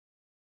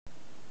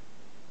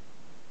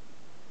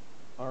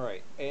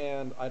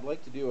and I'd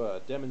like to do a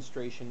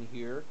demonstration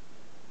here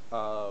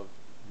of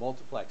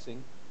multiplexing.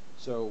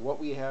 So what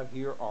we have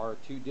here are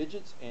two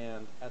digits,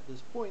 and at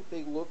this point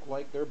they look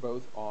like they're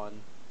both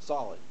on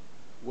solid.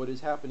 What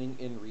is happening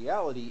in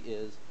reality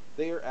is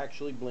they are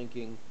actually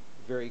blinking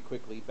very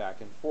quickly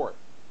back and forth.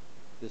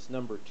 This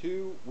number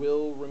 2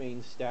 will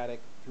remain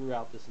static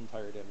throughout this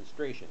entire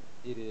demonstration.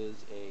 It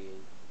is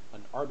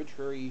an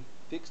arbitrary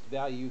fixed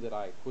value that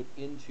I put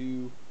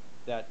into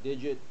that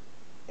digit,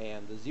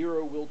 and the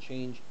 0 will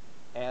change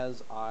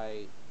as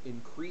I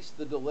increase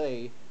the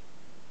delay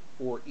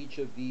for each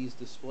of these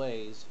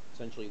displays.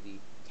 Essentially,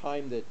 the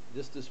time that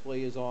this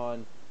display is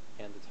on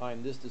and the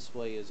time this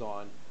display is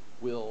on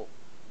will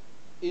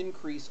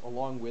increase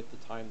along with the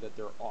time that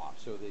they're off.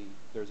 So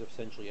there's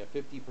essentially a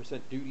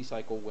 50% duty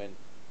cycle when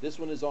this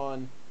one is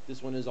on,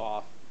 this one is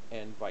off,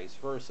 and vice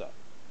versa.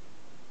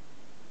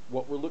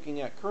 What we're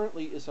looking at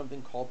currently is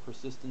something called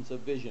persistence of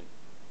vision.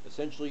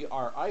 Essentially,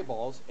 our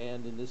eyeballs,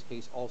 and in this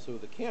case also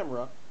the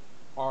camera,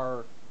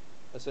 are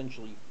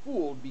essentially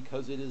fooled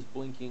because it is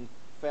blinking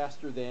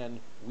faster than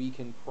we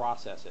can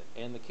process it.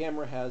 And the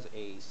camera has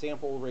a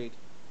sample rate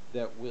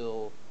that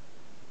will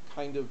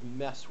kind of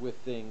mess with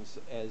things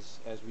as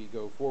we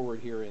go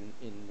forward here in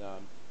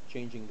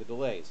changing the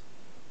delays.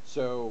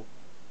 So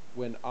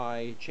when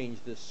I change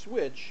this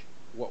switch,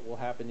 what will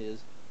happen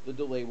is the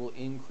delay will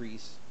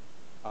increase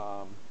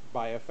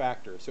by a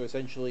factor. So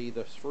essentially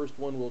the first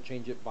one will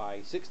change it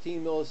by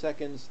 16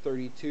 milliseconds,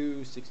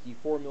 32,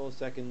 64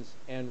 milliseconds,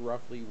 and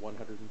roughly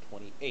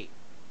 128,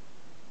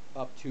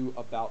 up to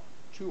about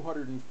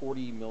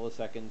 240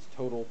 milliseconds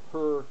total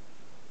per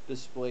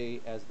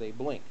display as they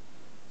blink.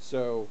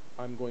 So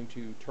I'm going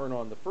to turn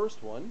on the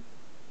first one,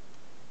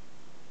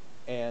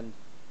 and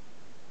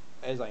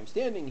as I'm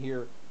standing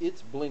here,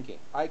 it's blinking.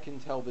 I can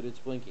tell that it's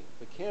blinking.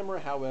 The camera,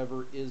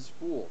 however, is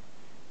fooled,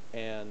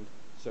 and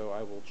so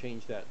I will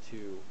change that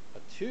to a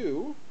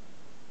 2,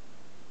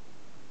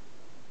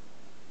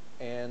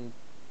 and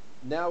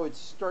now it's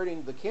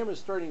starting, the camera's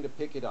starting to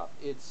pick it up.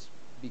 It's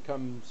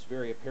becomes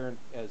very apparent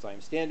as I'm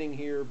standing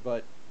here,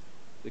 but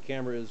the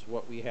camera is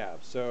what we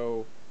have.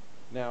 So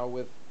now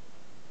with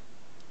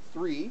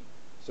 3,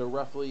 so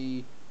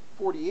roughly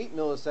 48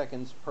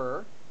 milliseconds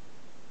per,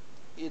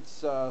 it's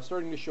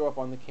starting to show up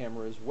on the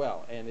camera as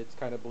well, and it's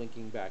kind of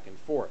blinking back and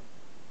forth.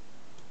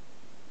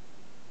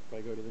 If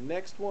I go to the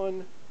next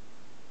one,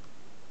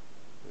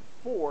 with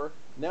 4,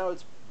 now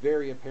it's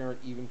very apparent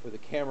even for the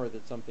camera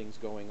that something's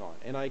going on,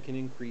 and I can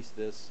increase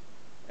this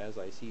as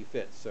I see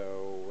fit.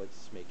 So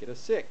let's make it a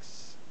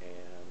 6,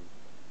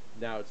 and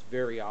now it's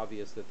very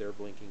obvious that they're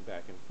blinking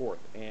back and forth,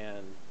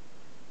 and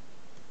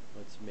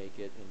let's make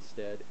it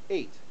instead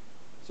 8.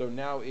 So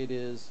now it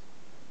is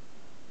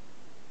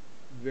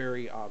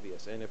very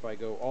obvious, and if I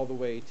go all the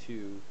way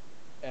to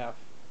F,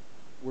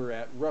 we're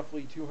at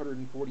roughly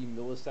 240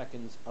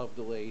 milliseconds of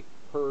delay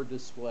per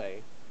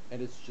display,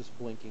 and it's just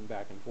blinking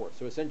back and forth.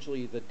 So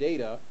essentially the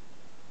data,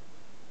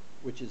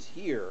 which is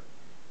here,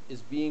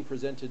 is being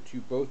presented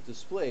to both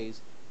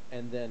displays,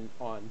 and then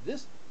on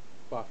this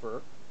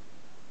buffer,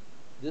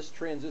 this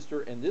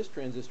transistor and this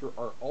transistor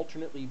are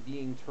alternately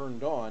being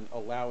turned on,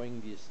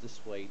 allowing this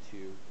display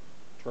to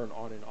turn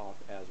on and off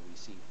as we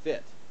see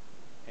fit.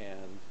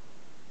 And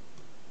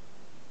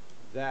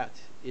that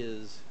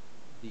is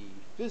the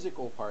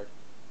physical part.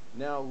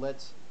 Now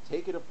let's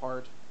take it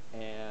apart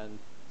and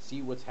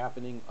see what's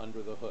happening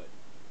under the hood.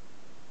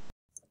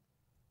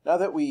 Now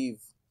that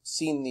we've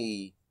seen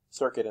the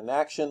circuit in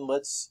action,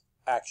 let's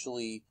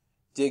actually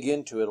dig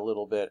into it a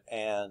little bit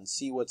and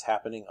see what's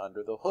happening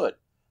under the hood.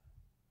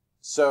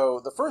 So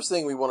the first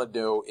thing we want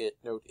to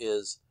note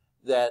is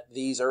that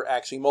these are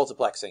actually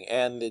multiplexing,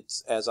 and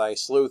it's as I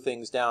slow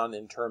things down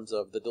in terms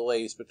of the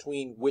delays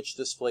between which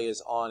display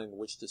is on and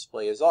which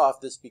display is off,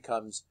 this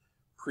becomes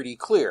pretty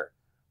clear.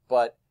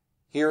 But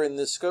here in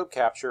this scope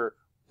capture,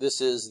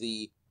 this is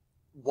the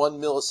 1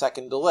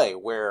 millisecond delay,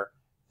 where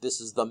this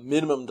is the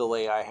minimum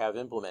delay I have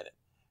implemented.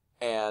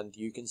 And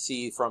you can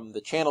see from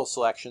the channel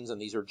selections,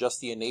 and these are just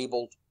the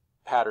enabled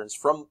patterns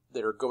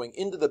that are going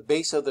into the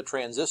base of the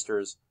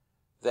transistors,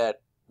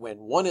 that when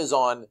one is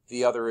on,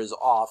 the other is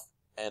off,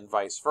 and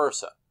vice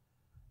versa.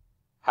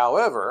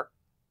 However,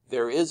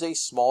 there is a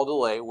small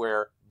delay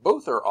where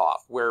both are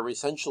off, where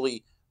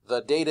essentially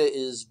the data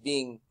is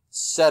being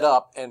set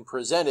up and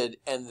presented,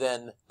 and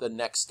then the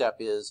next step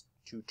is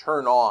to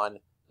turn on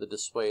the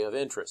display of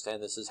interest.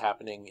 And this is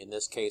happening in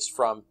this case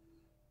from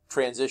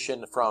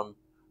transition from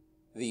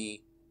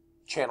the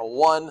channel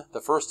 1,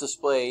 the first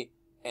display,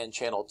 and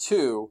channel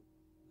 2,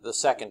 the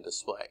second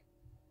display.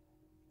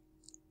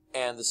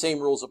 And the same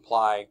rules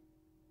apply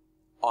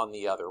on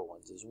the other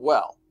ones as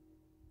well.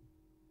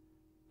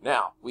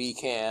 Now, we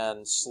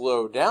can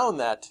slow down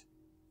that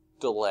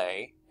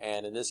delay,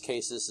 and in this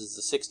case this is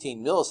the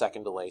 16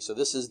 millisecond delay. So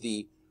this is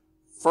the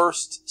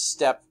first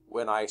step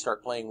when I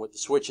start playing with the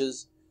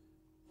switches,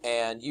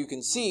 and you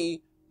can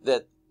see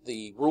that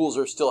the rules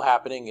are still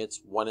happening.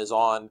 It's one is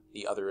on,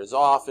 the other is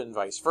off, and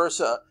vice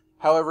versa.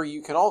 However,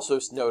 you can also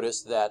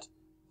notice that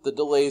the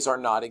delays are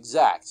not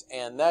exact,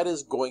 and that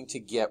is going to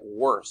get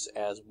worse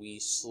as we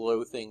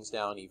slow things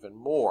down even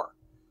more.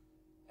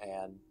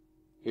 And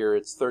here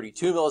it's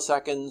 32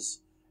 milliseconds,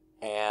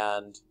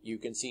 and you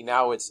can see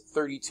now it's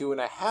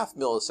 32.5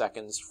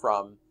 milliseconds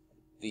from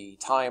the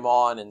time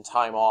on and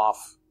time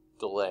off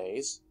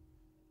delays.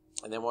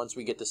 And then once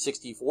we get to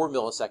 64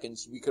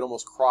 milliseconds, we could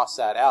almost cross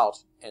that out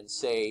and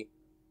say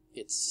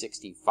it's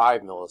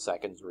 65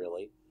 milliseconds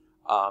really.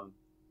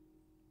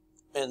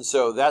 And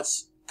so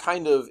that's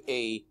kind of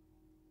a,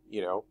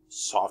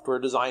 software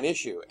design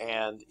issue.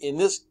 And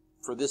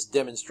for this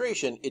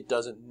demonstration, it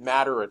doesn't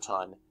matter a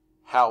ton.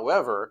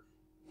 However,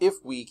 if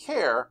we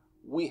care,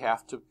 we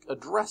have to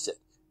address it.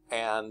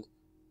 And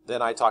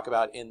then I talk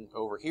about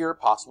over here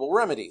possible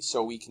remedies.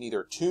 So we can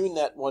either tune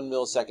that 1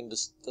 millisecond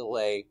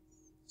delay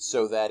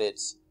so that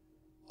it's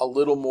a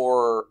little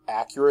more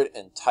accurate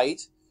and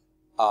tight.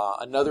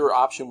 Another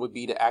option would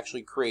be to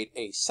actually create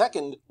a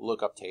second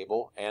lookup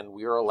table, and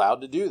we are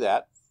allowed to do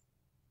that,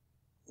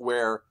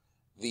 where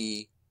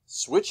the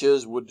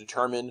switches would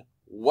determine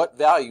what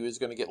value is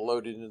going to get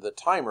loaded into the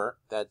timer.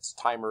 That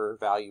timer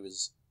value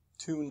is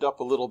tuned up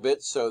a little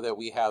bit so that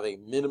we have a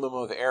minimum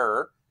of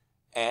error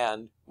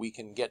and we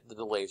can get the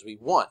delays we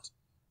want.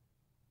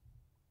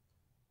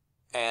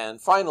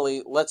 And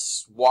finally,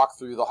 let's walk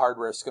through the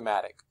hardware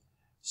schematic.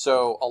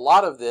 So a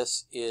lot of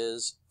this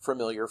is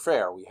familiar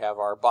fare. We have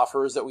our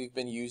buffers that we've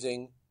been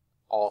using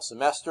all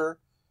semester,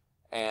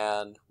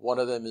 and one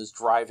of them is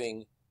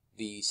driving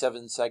the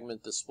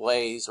 7-segment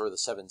displays, or the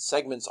 7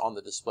 segments on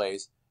the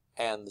displays,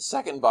 and the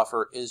second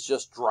buffer is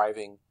just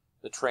driving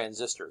the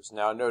transistors.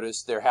 Now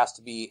notice there has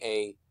to be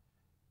a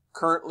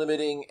current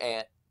limiting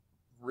and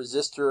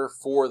resistor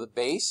for the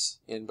base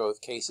in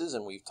both cases,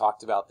 and we've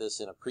talked about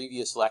this in a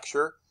previous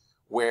lecture,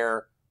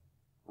 where,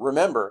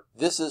 remember,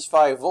 this is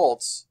 5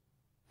 volts,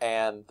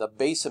 and the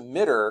base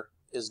emitter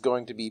is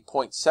going to be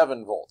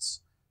 0.7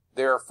 volts.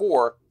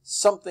 Therefore,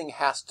 something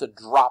has to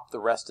drop the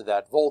rest of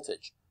that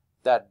voltage.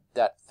 That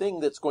thing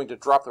that's going to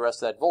drop the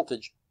rest of that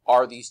voltage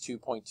are these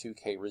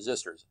 2.2K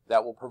resistors.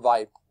 That will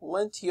provide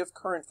plenty of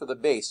current for the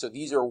base. So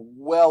these are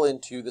well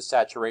into the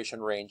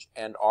saturation range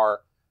and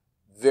are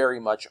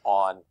very much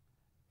on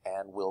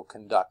and will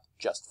conduct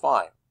just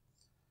fine.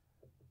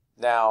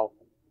 Now,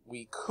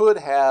 we could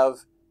have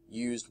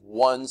used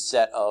one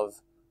set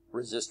of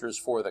resistors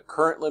for the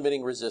current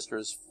limiting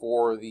resistors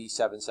for the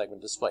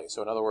 7-segment display.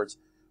 So in other words,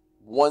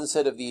 one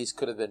set of these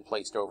could have been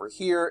placed over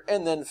here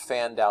and then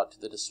fanned out to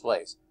the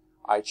displays.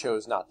 I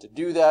chose not to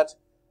do that,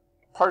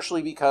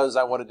 partially because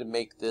I wanted to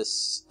make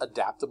this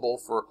adaptable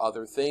for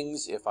other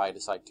things if I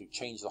decide to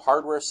change the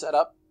hardware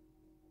setup.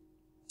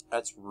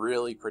 That's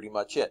really pretty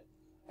much it.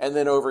 And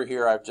then over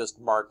here I've just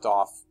marked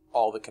off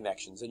all the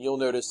connections. And you'll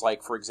notice,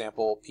 like, for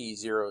example,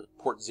 P0,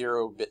 port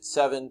 0, bit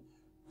 7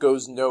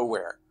 goes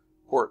nowhere.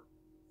 Port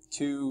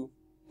 2,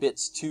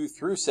 bits 2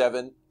 through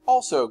 7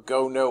 also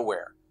go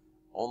nowhere.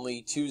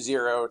 Only 2,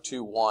 0,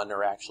 2, 1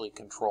 are actually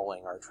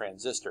controlling our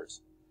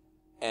transistors.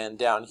 And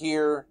down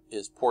here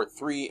is port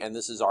 3, and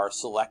this is our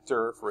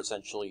selector for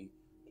essentially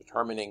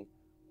determining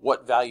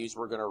what values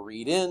we're going to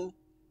read in.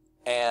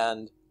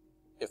 And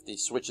if the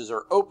switches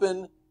are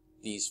open,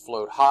 these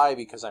float high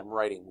because I'm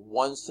writing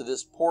 1s to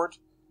this port,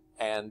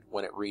 and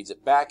when it reads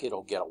it back,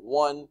 it'll get a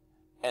 1.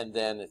 And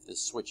then if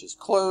this switch is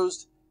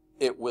closed,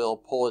 it will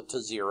pull it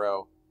to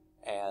 0,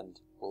 and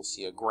we'll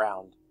see a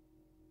ground.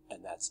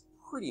 And that's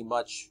pretty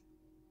much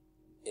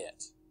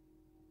it.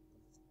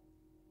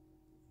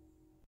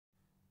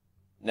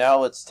 Now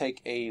let's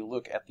take a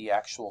look at the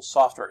actual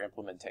software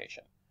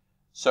implementation.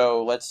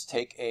 So let's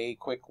take a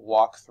quick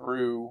walk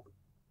through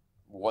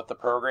what the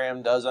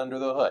program does under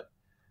the hood.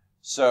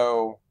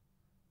 So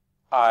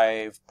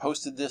I've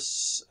posted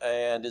this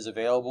and is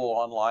available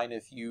online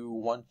if you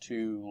want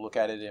to look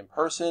at it in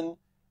person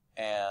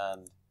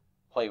and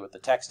play with the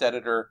text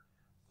editor.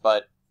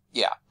 But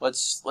yeah,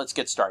 let's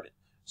get started.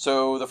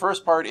 So the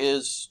first part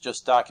is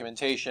just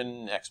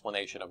documentation,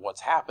 explanation of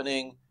what's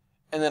happening,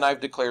 and then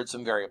I've declared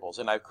some variables,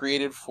 and I've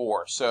created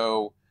 4.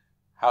 So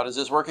how does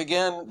this work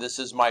again? This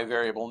is my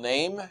variable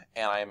name,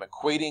 and I am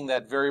equating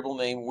that variable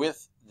name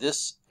with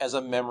this as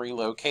a memory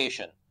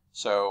location.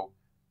 So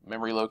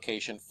memory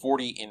location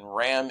 40 in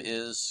RAM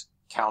is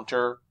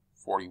counter,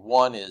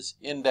 41 is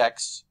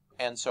index,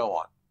 and so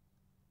on.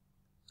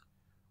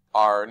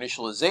 Our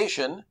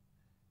initialization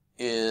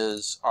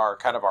is our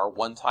kind of our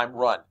one-time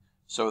run.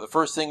 So the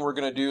first thing we're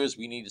going to do is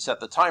we need to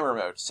set the timer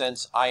mode.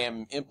 Since I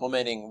am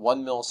implementing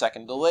 1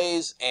 millisecond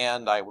delays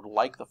and I would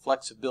like the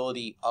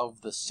flexibility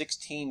of the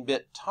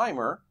 16-bit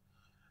timer,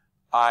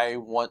 I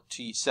want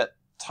to set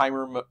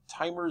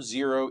timer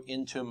 0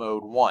 into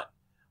mode 1.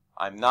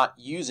 I'm not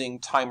using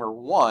timer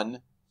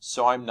 1,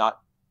 so I'm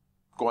not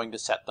going to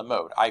set the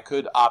mode. I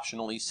could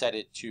optionally set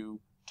it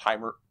to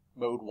timer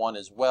mode 1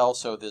 as well,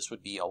 so this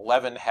would be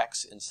 11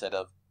 hex instead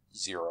of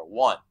 0,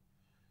 1.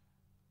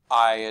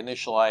 I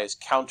initialize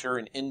counter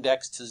and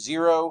index to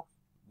 0.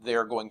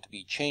 They're going to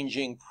be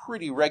changing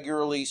pretty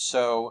regularly,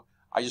 so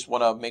I just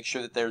want to make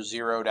sure that they're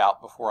zeroed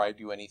out before I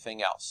do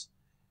anything else.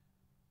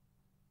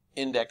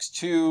 Index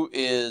 2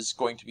 is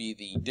going to be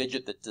the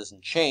digit that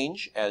doesn't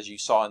change, as you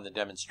saw in the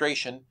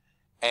demonstration,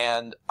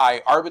 and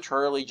I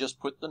arbitrarily just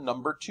put the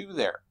number 2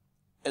 there.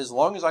 As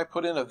long as I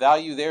put in a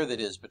value there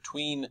that is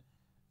between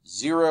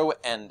 0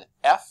 and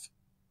F,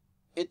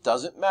 it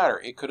doesn't matter.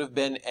 It could have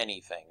been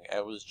anything.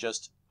 It was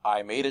just,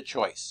 I made a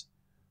choice.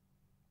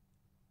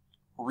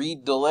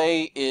 Read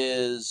delay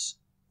is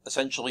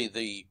essentially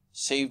the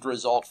saved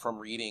result from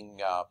reading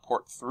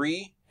port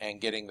 3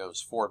 and getting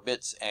those 4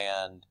 bits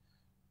and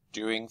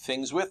doing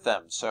things with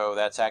them. So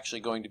that's actually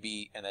going to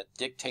be, and it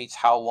dictates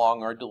how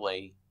long our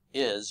delay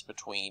is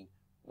between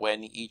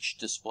when each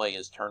display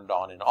is turned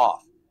on and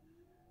off.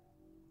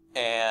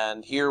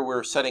 And here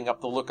we're setting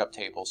up the lookup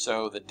table.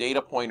 So the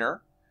data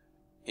pointer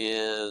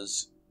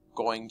is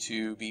going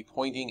to be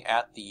pointing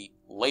at the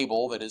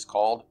label that is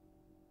called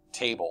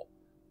table,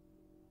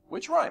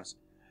 which rhymes.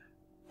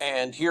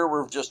 And here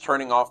we're just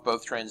turning off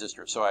both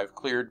transistors. So I've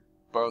cleared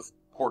both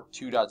port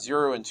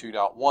 2.0 and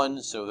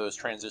 2.1, so those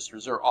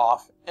transistors are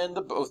off, and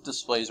both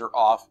displays are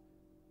off.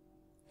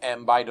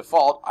 And by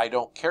default, I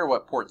don't care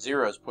what port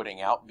 0 is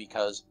putting out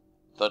because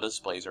the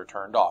displays are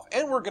turned off.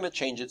 And we're going to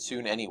change it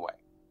soon anyway.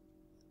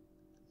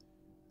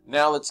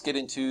 Now let's get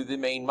into the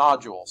main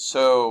module.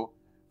 So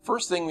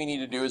first thing we need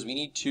to do is we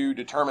need to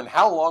determine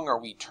how long are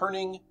we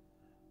turning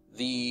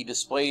the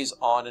displays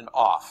on and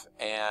off.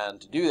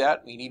 And to do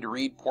that, we need to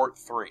read port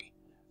 3.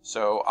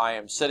 So I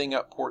am setting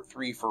up port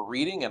 3 for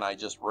reading, and I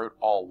just wrote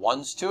all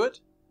ones to it.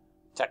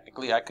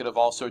 Technically, I could have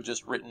also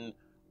just written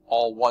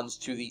all ones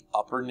to the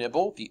upper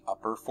nibble, the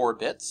upper 4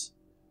 bits.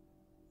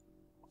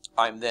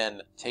 I'm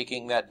then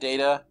taking that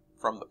data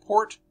from the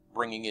port,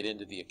 bringing it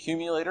into the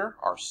accumulator,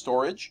 our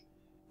storage,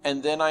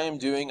 and then I am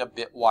doing a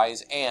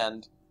bitwise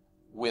AND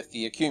with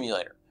the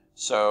accumulator.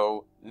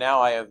 So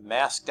now I have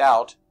masked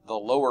out the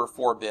lower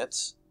 4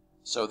 bits,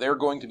 so they're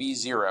going to be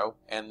 0,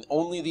 and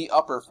only the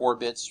upper 4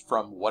 bits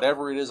from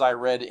whatever it is I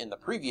read in the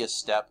previous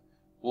step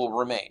will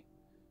remain.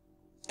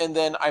 And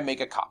then I make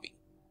a copy.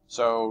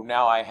 So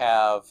now I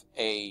have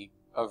a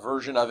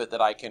version of it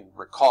that I can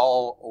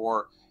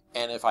recall,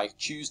 and if I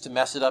choose to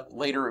mess it up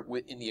later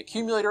in the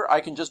accumulator,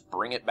 I can just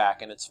bring it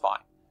back and it's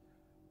fine.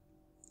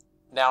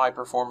 Now I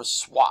perform a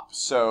swap.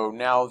 So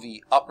now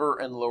the upper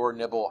and lower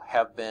nibble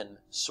have been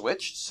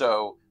switched.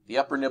 So the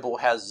upper nibble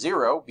has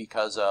 0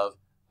 because of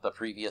the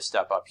previous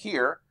step up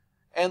here,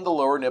 and the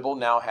lower nibble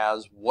now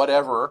has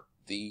whatever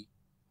the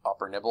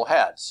upper nibble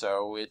had.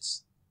 So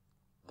it's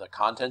the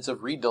contents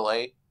of read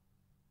delay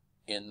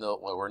in the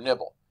lower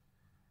nibble.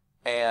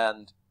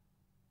 And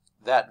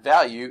that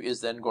value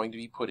is then going to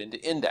be put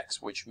into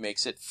index, which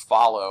makes it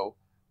follow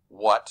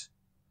what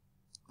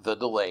the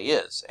delay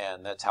is.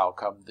 And that's how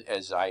come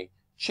as I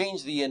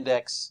change the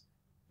index,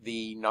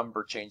 the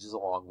number changes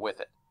along with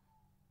it.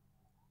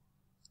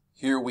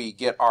 Here we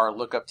get our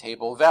lookup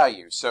table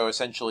value. So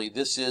essentially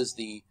this is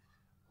the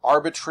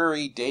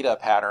arbitrary data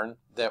pattern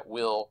that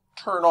will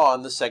turn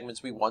on the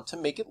segments we want to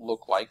make it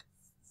look like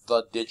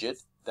the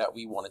digit that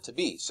we want it to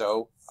be.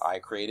 So I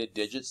created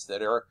digits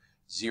that are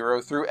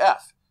 0 through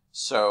F.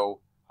 So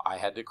I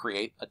had to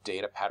create a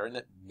data pattern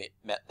that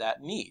met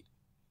that need.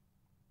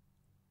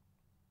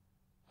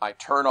 I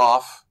turn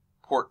off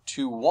port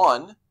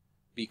 2.1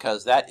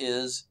 because that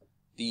is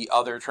the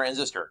other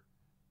transistor,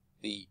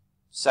 the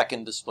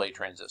second display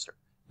transistor.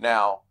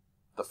 Now,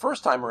 the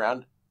first time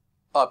around,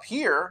 up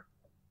here,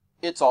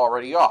 it's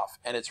already off,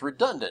 and it's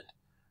redundant.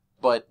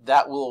 But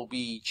that will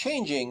be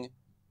changing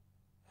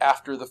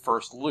after the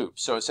first loop.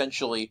 So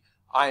essentially,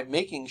 I'm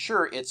making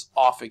sure it's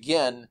off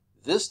again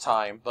this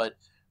time, but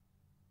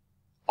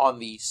on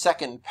the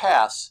second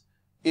pass,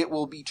 it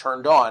will be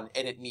turned on,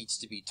 and it needs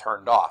to be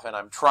turned off. And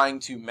I'm trying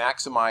to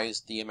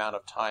maximize the amount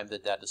of time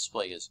that that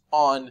display is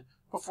on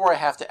before I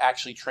have to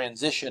actually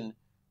transition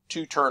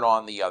to turn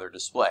on the other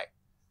display.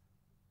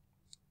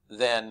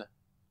 Then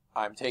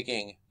I'm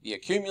taking the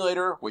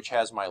accumulator, which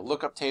has my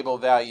lookup table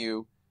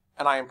value,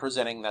 and I am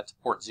presenting that to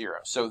port 0.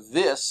 So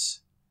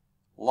this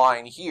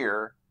line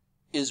here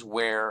is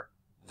where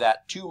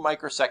that 2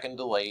 microsecond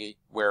delay,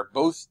 where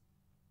both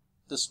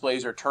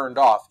displays are turned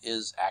off,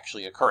 is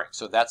actually occurring.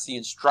 So that's the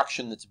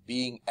instruction that's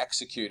being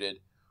executed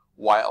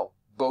while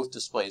both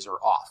displays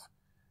are off.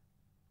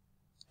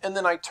 And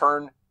then I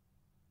turn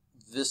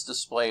this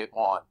display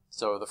on.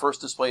 So the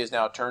first display is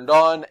now turned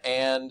on,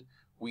 and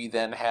we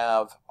then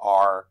have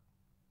our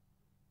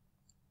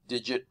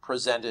digit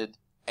presented,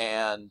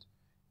 and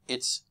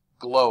it's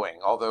glowing,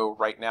 although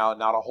right now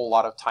not a whole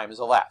lot of time has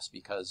elapsed,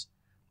 because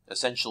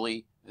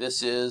essentially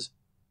this is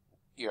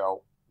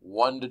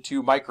 1 to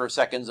 2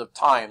 microseconds of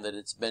time that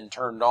it's been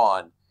turned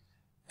on.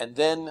 And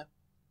then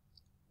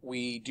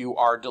we do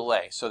our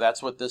delay. So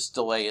that's what this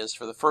delay is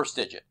for the first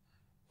digit.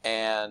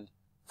 And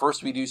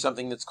first we do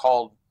something that's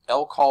called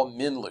lcall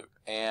min loop,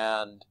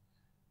 and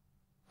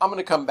I'm going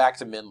to come back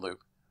to min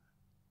loop.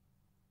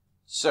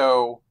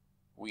 So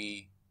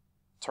we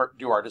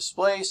do our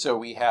display. So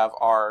we have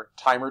our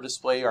timer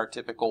display, our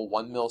typical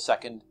 1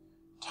 millisecond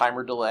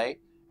timer delay.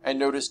 And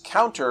notice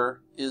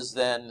counter is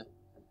then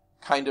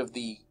kind of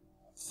the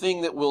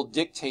thing that will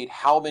dictate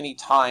how many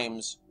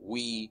times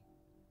we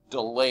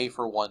delay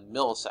for 1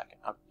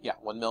 millisecond.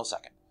 1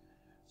 millisecond.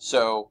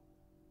 So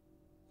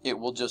it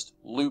will just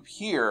loop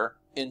here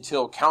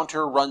until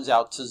counter runs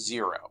out to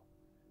 0.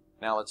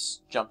 Now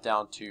let's jump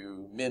down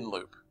to min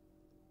loop.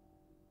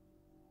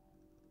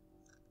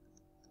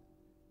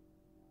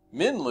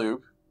 Min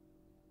loop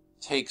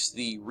takes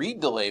the read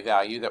delay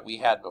value that we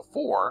had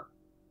before,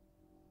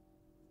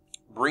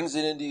 brings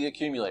it into the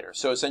accumulator.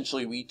 So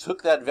essentially we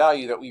took that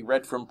value that we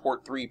read from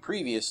port 3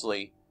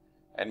 previously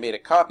and made a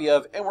copy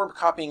of, and we're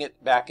copying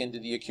it back into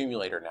the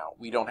accumulator now.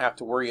 We don't have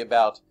to worry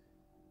about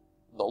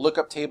the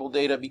lookup table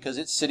data because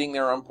it's sitting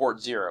there on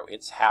port 0.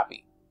 It's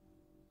happy.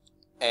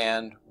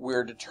 And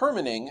we're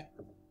determining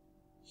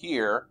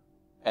here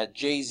at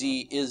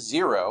JZ is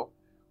 0,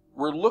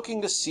 we're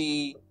looking to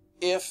see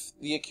if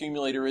the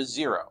accumulator is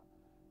 0.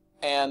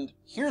 And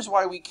here's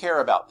why we care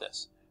about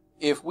this.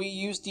 If we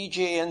use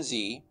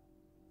DJNZ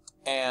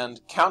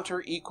and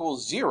counter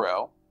equals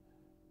 0,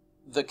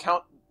 the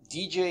count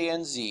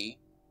DJNZ,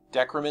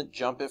 decrement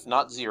jump if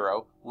not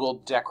 0, will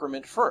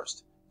decrement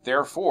first.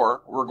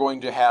 Therefore, we're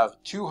going to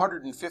have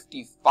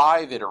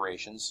 255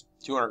 iterations,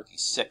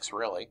 256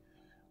 really,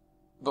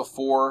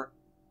 before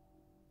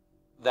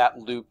that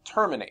loop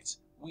terminates.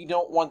 We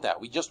don't want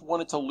that. We just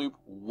want it to loop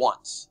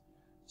once.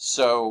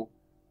 So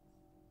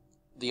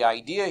the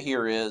idea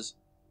here is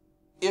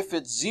if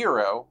it's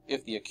 0,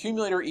 if the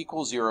accumulator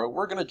equals 0,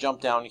 we're going to jump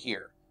down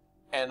here.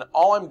 And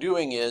all I'm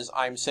doing is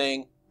I'm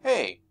saying,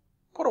 hey,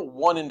 put a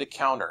 1 into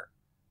counter.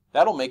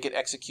 That'll make it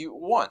execute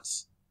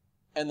once.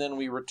 And then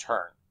we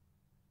return.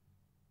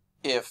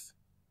 If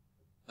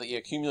the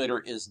accumulator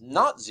is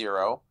not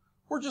 0,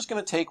 we're just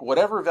going to take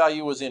whatever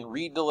value was in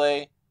read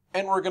delay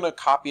and we're going to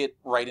copy it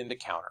right into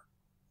counter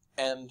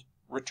and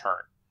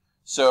return.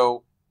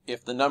 So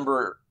if the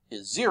number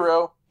is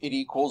 0, it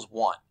equals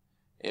 1.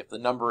 If the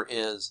number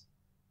is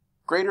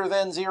greater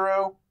than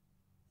 0,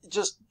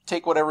 just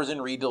take whatever's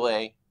in read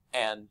delay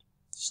and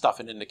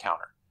stuff it into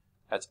counter.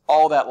 That's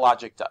all that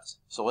logic does.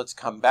 So let's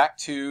come back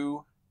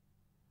to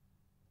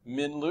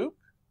min loop.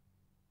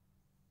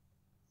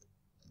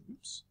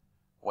 Oops,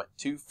 went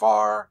too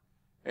far.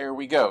 There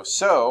we go.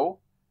 So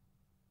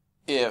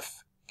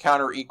if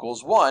counter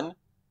equals 1,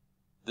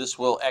 this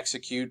will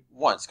execute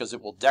once because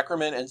it will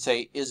decrement and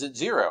say, is it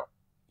 0?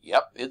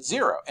 Yep, it's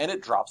 0, and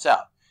it drops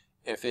out.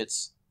 If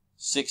it's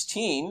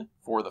 16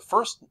 for the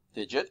first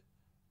digit,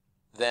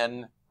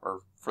 then, or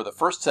for the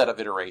first set of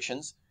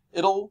iterations,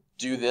 it'll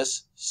do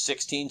this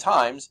 16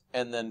 times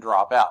and then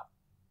drop out.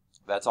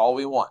 That's all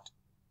we want.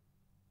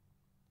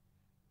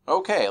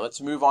 Okay,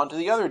 let's move on to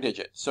the other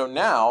digit. So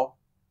now,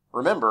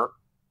 remember,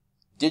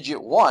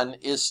 digit 1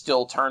 is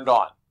still turned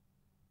on.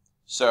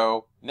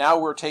 So now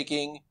we're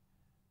taking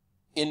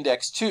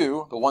index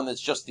 2, the one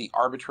that's just the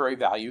arbitrary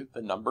value,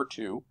 the number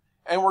 2,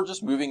 and we're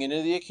just moving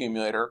into the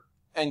accumulator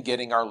and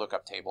getting our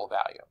lookup table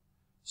value.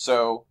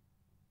 So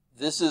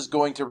this is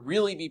going to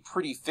really be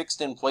pretty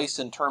fixed in place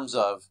in terms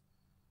of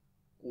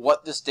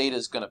what this data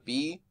is going to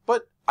be,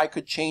 but I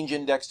could change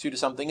index 2 to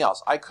something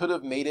else. I could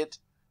have made it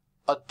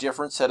a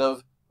different set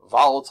of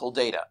volatile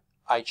data.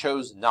 I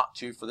chose not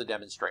to for the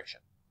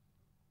demonstration.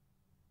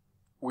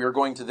 We are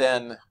going to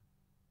then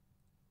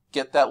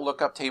get that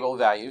lookup table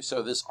value,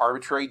 so this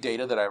arbitrary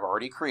data that I've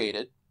already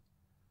created.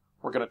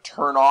 We're going to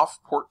turn off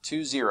port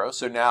 20,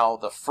 so now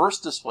the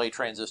first display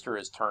transistor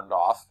is turned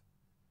off.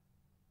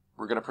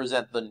 We're going to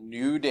present the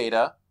new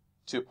data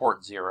to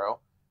port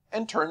 0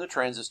 and turn the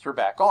transistor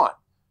back on.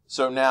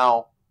 So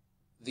now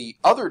the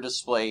other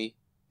display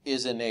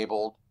is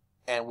enabled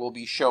and will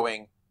be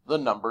showing the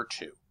number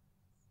 2.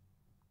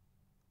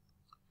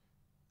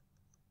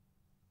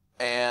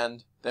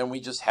 And then we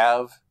just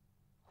have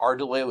our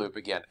delay loop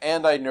again.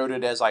 And I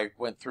noted as I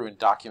went through and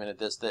documented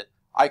this that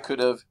I could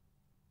have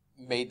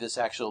made this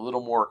actually a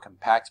little more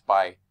compact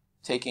by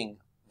taking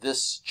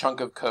this chunk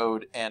of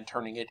code and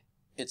turning it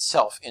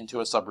itself into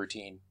a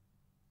subroutine.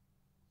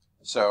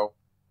 So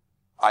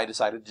I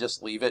decided to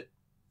just leave it.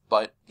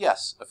 But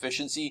yes,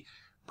 efficiency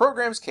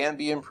programs can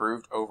be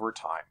improved over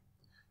time.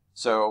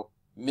 So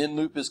min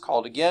loop is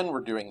called again.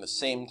 We're doing the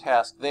same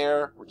task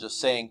there. We're just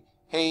saying,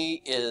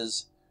 hey,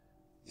 is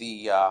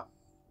the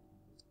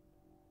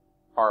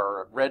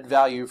our red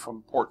value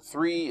from port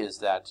 3, is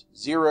that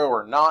 0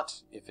 or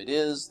not? If it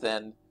is,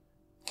 then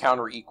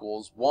counter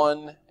equals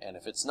 1, and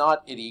if it's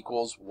not, it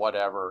equals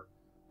whatever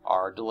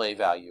our delay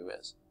value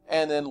is.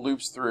 And then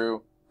loops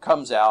through,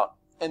 comes out,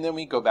 and then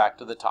we go back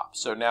to the top.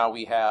 So now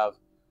we have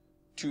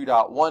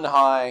 2.1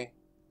 high,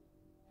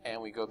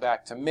 and we go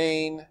back to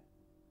main,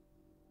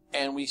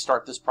 and we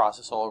start this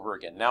process all over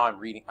again. Now I'm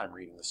reading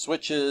the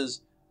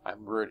switches,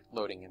 I'm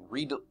loading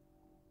read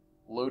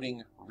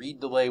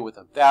delay with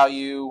a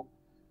value,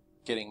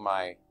 getting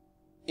my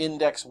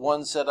index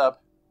 1 set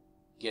up,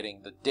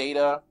 getting the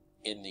data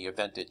in the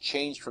event it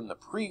changed from the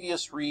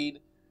previous read,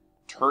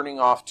 turning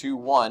off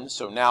 2.1,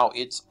 so now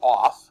it's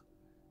off,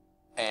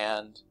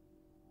 and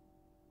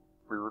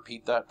we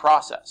repeat that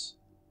process.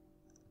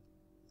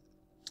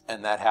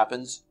 And that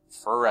happens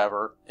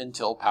forever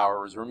until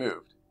power is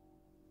removed.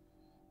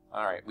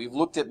 Alright, we've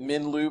looked at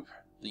min loop,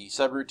 the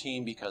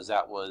subroutine, because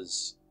that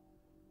was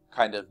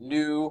kind of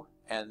new,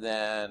 and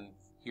then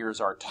here's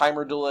our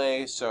timer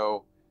delay.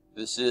 So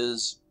this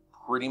is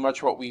pretty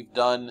much what we've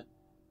done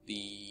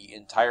the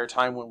entire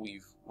time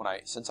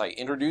since I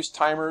introduced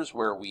timers,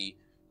 where we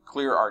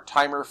clear our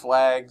timer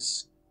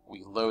flags,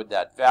 we load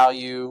that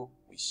value,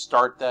 we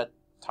start that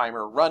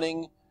timer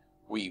running,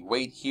 we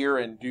wait here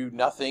and do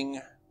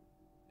nothing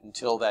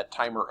until that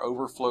timer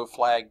overflow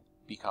flag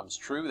becomes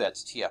true.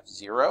 That's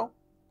TF0.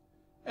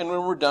 And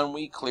when we're done,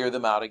 we clear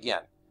them out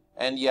again.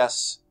 And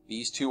yes,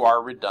 these two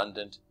are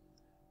redundant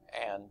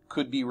and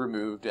could be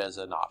removed as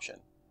an option.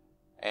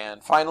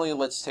 And finally,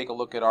 let's take a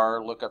look at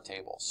our lookup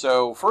table.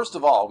 So first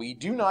of all, we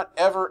do not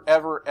ever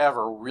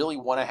really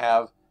want to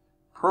have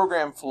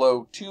program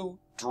flow to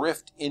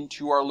drift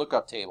into our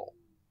lookup table.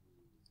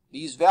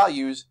 These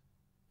values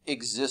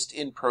exist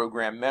in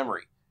program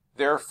memory.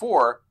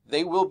 Therefore,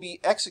 they will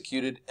be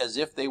executed as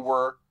if they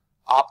were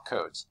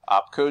opcodes.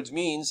 Opcodes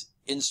means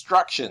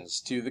instructions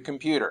to the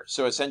computer.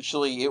 So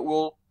essentially, it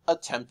will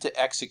attempt to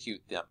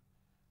execute them.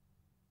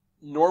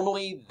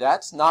 Normally,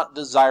 that's not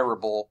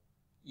desirable.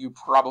 You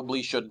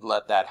probably shouldn't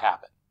let that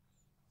happen.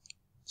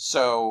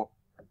 So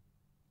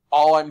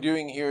all I'm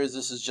doing here is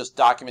this is just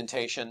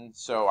documentation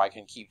so I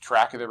can keep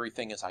track of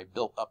everything as I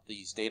built up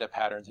these data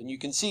patterns. And you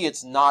can see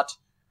it's not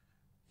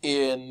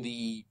in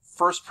the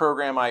first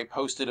program I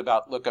posted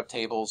about lookup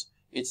tables.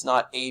 It's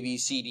not A, B,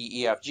 C, D,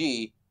 E, F,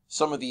 G.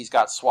 Some of these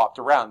got swapped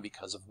around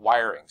because of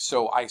wiring.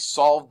 So I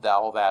solved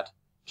all that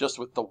just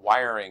with the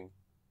wiring.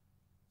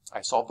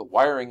 I solved the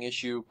wiring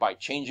issue by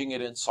changing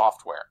it in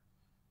software.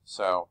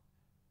 So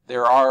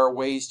there are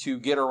ways to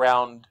get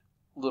around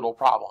little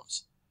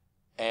problems.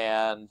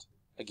 And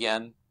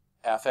again,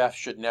 FF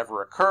should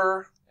never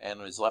occur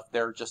and is left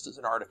there just as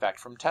an artifact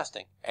from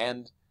testing.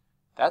 And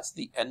that's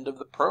the end of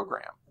the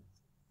program.